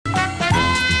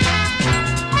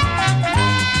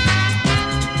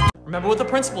remember what the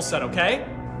principal said, okay?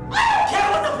 I don't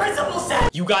care what the principal said!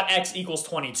 You got x equals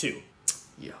 22.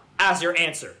 Yeah. As your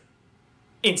answer.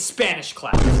 In Spanish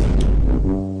class.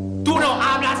 Tú no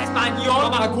hablas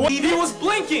español. He was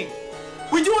blinking!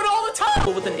 We do it all the time!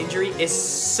 People with an injury is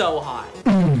so high.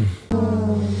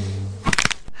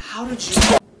 How did you...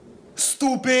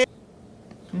 Stupid!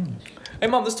 Hey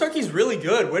mom, this turkey's really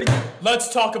good. Where did you...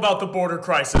 Let's talk about the border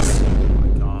crisis.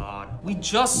 We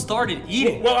just started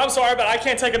eating. Well, I'm sorry, but I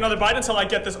can't take another bite until I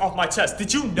get this off my chest.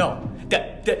 Did you know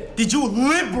that did you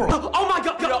liberal? Oh my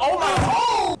god! Oh my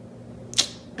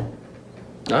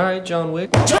god! All right, John Wick.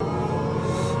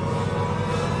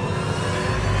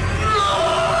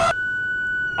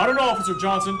 I don't know, Officer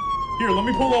Johnson. Here, let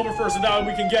me pull over first, and that way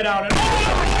we can get out and...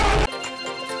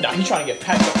 Nah, he's trying to get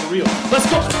packed up for real. Let's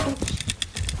go!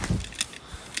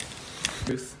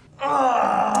 Ruth.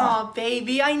 Aw,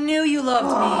 baby, I knew you loved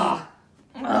me.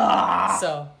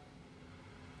 So,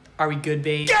 are we good,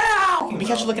 babe? Get out! Let me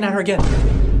catch you looking at her again.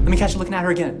 Let me catch you looking at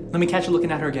her again. Let me catch you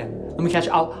looking at her again. Let me catch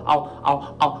you.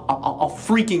 I'll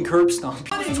freaking curb stomp.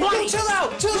 20. Chill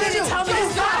out. Chill. Stop.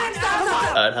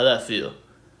 Alright, how'd that feel?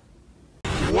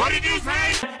 What did you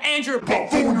say? And your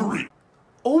buffoonery.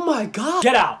 Oh my god.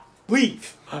 Get out.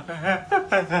 Leave. Oh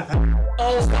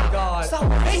my god. Stop.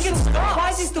 Make it stop. Why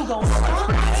is he still going? Stop.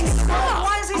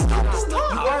 Why is he still going?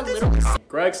 Stop. You are literally...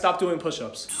 Greg, stop doing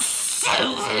push-ups.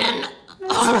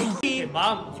 Hey,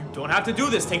 Mom, you don't have to do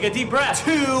this. Take a deep breath.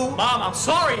 2. Mom, I'm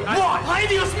sorry. What? Ay,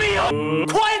 Dios mío.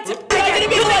 Quiet.